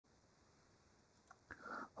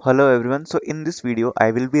Hello everyone. So in this video, I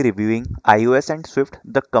will be reviewing iOS and Swift,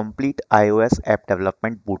 the complete iOS app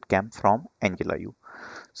development bootcamp from AngelAU.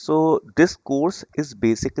 So this course is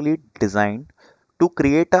basically designed to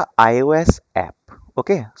create a iOS app.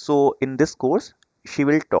 Okay. So in this course, she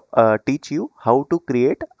will teach you how to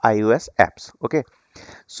create iOS apps. Okay.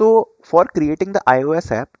 So for creating the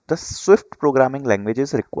iOS app, the Swift programming language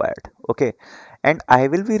is required. Okay. And I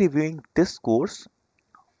will be reviewing this course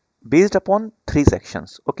based upon three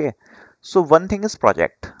sections. Okay, so one thing is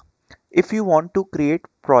project. If you want to create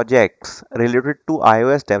projects related to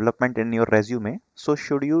iOS development in your resume, so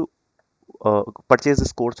should you purchase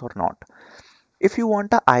this course or not? If you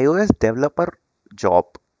want a iOS developer job,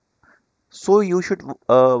 so you should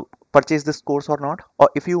purchase this course or not?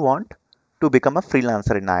 Or if you want to become a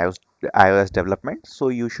freelancer in iOS development, so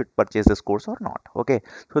you should purchase this course or not? Okay,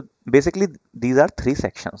 so basically these are three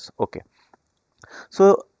sections. Okay,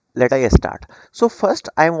 so let I start. So first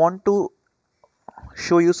I want to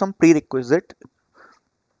show you some prerequisite.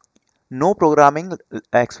 No programming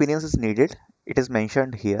experience is needed. It is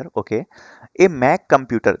mentioned here. Okay, a Mac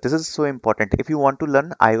computer, this is so important. If you want to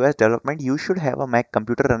learn iOS development, you should have a Mac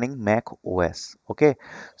computer running Mac OS. Okay,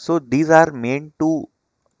 so these are main two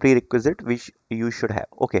prerequisite which you should have.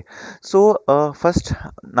 Okay, so first,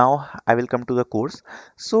 now I will come to the course.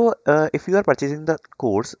 So if you are purchasing the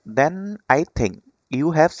course, then I think you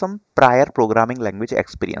have some prior programming language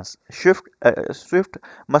experience. Swift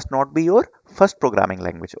must not be your first programming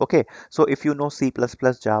language. Okay, so if you know C++,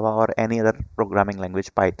 Java, or any other programming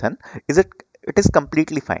language, Python, is it is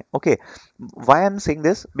completely fine. Okay, why I'm saying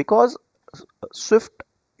this? Because Swift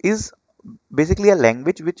is basically a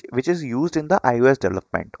language which is used in the iOS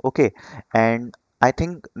development. Okay, and I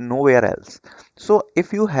think nowhere else. So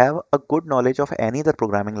if you have a good knowledge of any other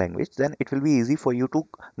programming language, then it will be easy for you to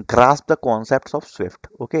grasp the concepts of Swift.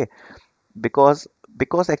 Okay, because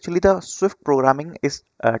actually the Swift programming is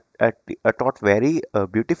taught very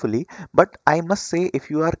beautifully. But I must say,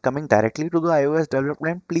 if you are coming directly to the iOS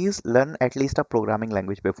development, please learn at least a programming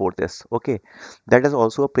language before this. Okay, that is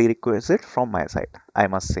also a prerequisite from my side, I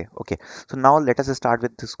must say. Okay, so now let us start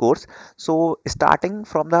with this course. So starting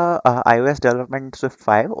from the iOS development Swift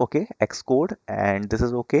 5, okay, Xcode, and this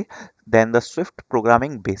is okay. Then the Swift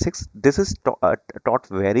programming basics, this is taught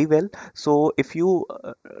very well. So if you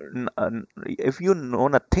know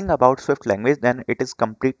nothing about Swift language, then it is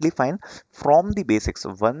completely fine. From the basics,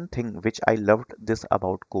 one thing which I loved this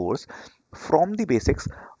about course, from the basics,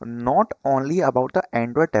 not only about the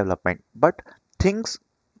Android development, but things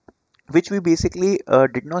which we basically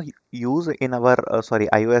did not use in our sorry,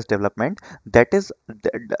 iOS development, that is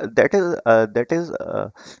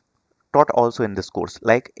taught also in this course,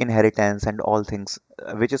 like inheritance and all things,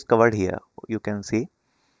 which is covered here. You can see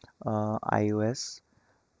iOS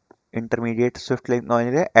intermediate Swift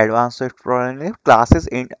language, advanced Swift language, classes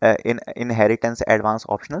in inheritance, advanced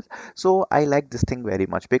optional. So I like this thing very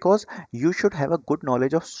much, because you should have a good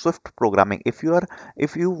knowledge of Swift programming if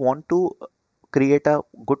you want to create a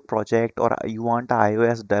good project, or you want a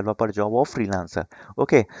iOS developer job or freelancer.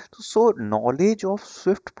 Okay, so knowledge of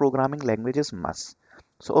Swift programming language is must.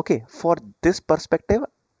 So okay, for this perspective,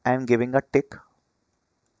 I am giving a tick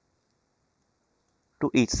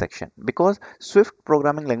to each section, because Swift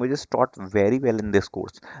programming language is taught very well in this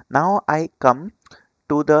course. Now I come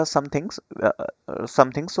to the something.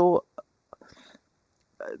 So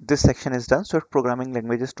this section is done. Swift programming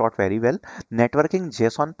language is taught very well. Networking,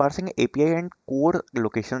 JSON parsing, API, and core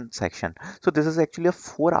location section. So this is actually a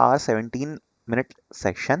 4 hour 17-minute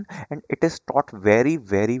section, and it is taught very,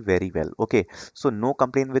 very, very well. Okay, so no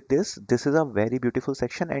complaint with this. This is a very beautiful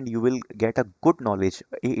section, and you will get a good knowledge,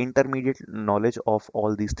 intermediate knowledge of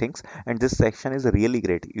all these things. And this section is really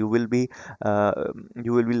great. You will be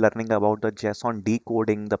learning about the JSON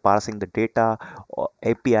decoding, the parsing the data,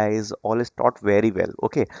 APIs, all is taught very well.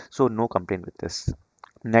 Okay, so no complaint with this.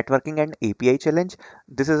 Networking and API challenge.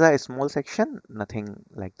 This is a small section, nothing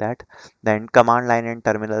like that. Then command line and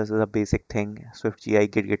terminals is a basic thing. Swift GI,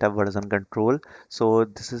 Git, GitHub version control. So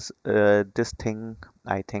this is this thing.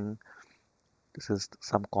 I think this is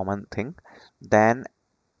some common thing. Then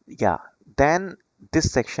yeah, then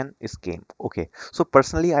this section is game. Okay, so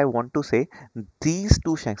personally, I want to say these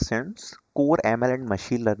two sections, core ML and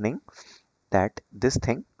machine learning, that this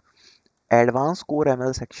thing, advanced core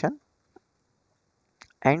ML section,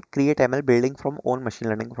 and create ML building from own machine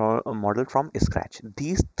learning model from scratch.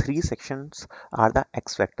 These three sections are the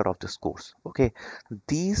X factor of this course. Okay,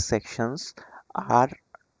 these sections are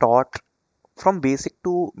taught from basic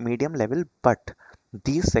to medium level, but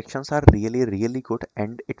These sections are really good,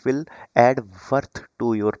 and it will add worth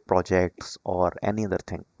to your projects or any other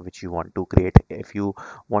thing which you want to create. If you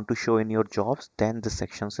want to show in your jobs, then this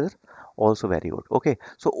sections is also very good. Okay,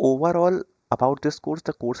 so overall about this course,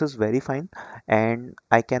 the course is very fine, and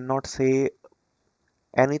I cannot say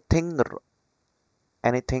anything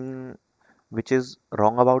anything which is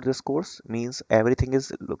wrong about this course. Means everything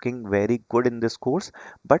is looking very good in this course.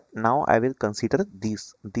 But now I will consider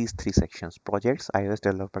these three sections: projects, iOS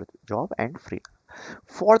developer job, and free.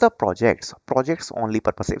 For the projects only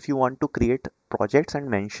purpose, if you want to create projects and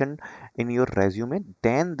mention in your resume,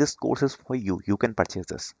 then this course is for you. You can purchase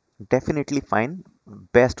this. Definitely find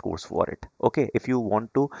best course for it. Okay, if you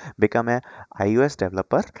want to become a iOS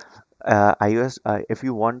developer, if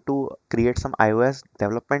you want to create some iOS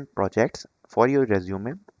development projects for your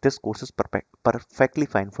resume, this course is perfectly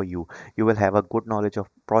fine for you. You will have a good knowledge of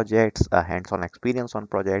projects, a hands-on experience on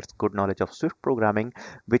projects, good knowledge of Swift programming,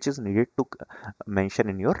 which is needed to mention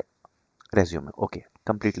in your resume. Okay,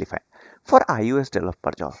 completely fine. For iOS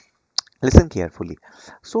developer job, listen carefully.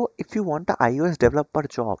 So if you want a iOS developer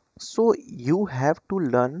job, so you have to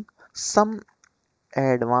learn some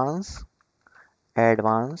advanced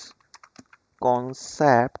advanced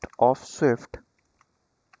concept of Swift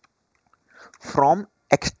from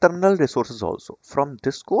external resources, also from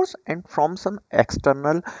this course and from some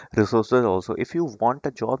external resources also. If you want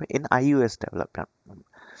a job in iOS development,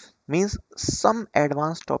 means some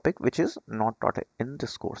advanced topic which is not taught in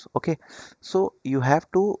this course. Okay, so you have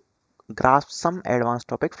to grasp some advanced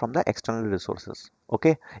topic from the external resources.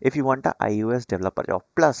 Okay, if you want a iOS developer job,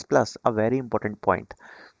 plus a very important point,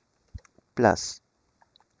 plus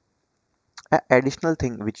a additional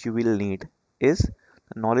thing which you will need is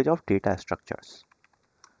knowledge of data structures.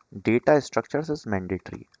 Data structures is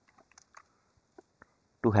mandatory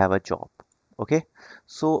to have a job. Okay,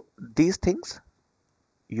 so these things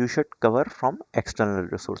you should cover from external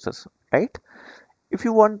resources, right? If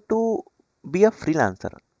you want to be a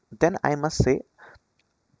freelancer, then I must say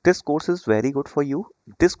this course is very good for you.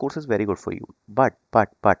 This course is very good for you. But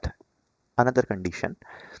another condition,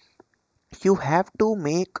 you have to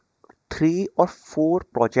make 3 or 4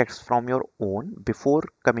 projects from your own before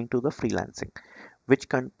coming to the freelancing, which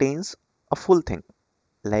contains a full thing,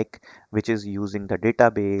 like which is using the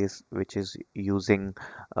database, which is using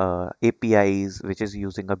APIs, which is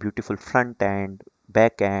using a beautiful front end,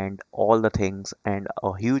 back end, all the things, and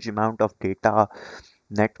a huge amount of data,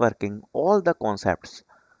 networking, all the concepts.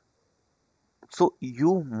 So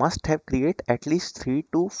you must have create at least 3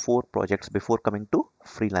 to 4 projects before coming to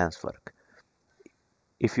freelance work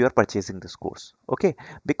if you are purchasing this course. Okay,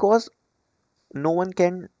 because no one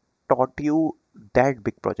can taught you that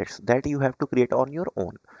big projects that you have to create on your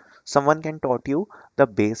own. Someone can taught you the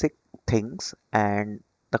basic things and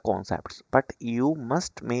the concepts, but you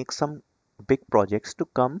must make some big projects to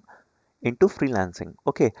come into freelancing.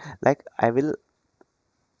 Okay, like I will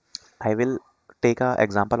take a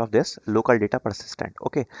example of this local data persistent.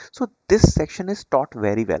 Okay, so this section is taught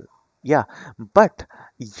very well. Yeah, but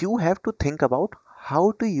you have to think about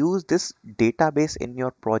how to use this database in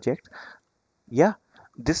your project. Yeah,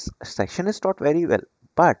 this section is taught very well,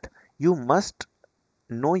 but you must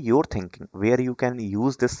know your thinking where you can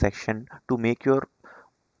use this section to make your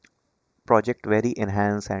project very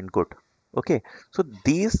enhanced and good. Okay, so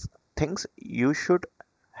these things you should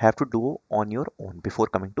have to do on your own before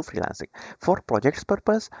coming to freelancing. For projects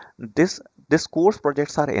purpose, this this course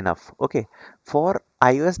projects are enough. Okay, for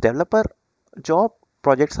iOS developer job,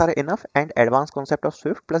 projects are enough, and advanced concept of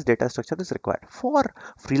Swift plus data structure is required. For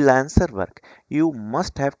freelancer work, you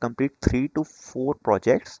must have complete 3 to 4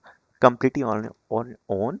 projects completely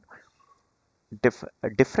on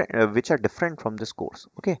different which are different from this course.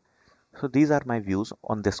 Okay, so these are my views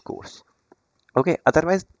on this course. Okay,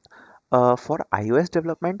 otherwise for iOS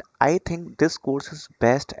development, I think this course is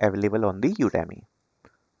best available on the Udemy.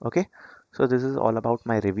 Okay, so this is all about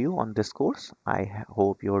my review on this course. I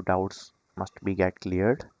hope your doubts must be get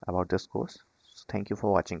cleared about this course. So thank you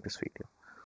for watching this video.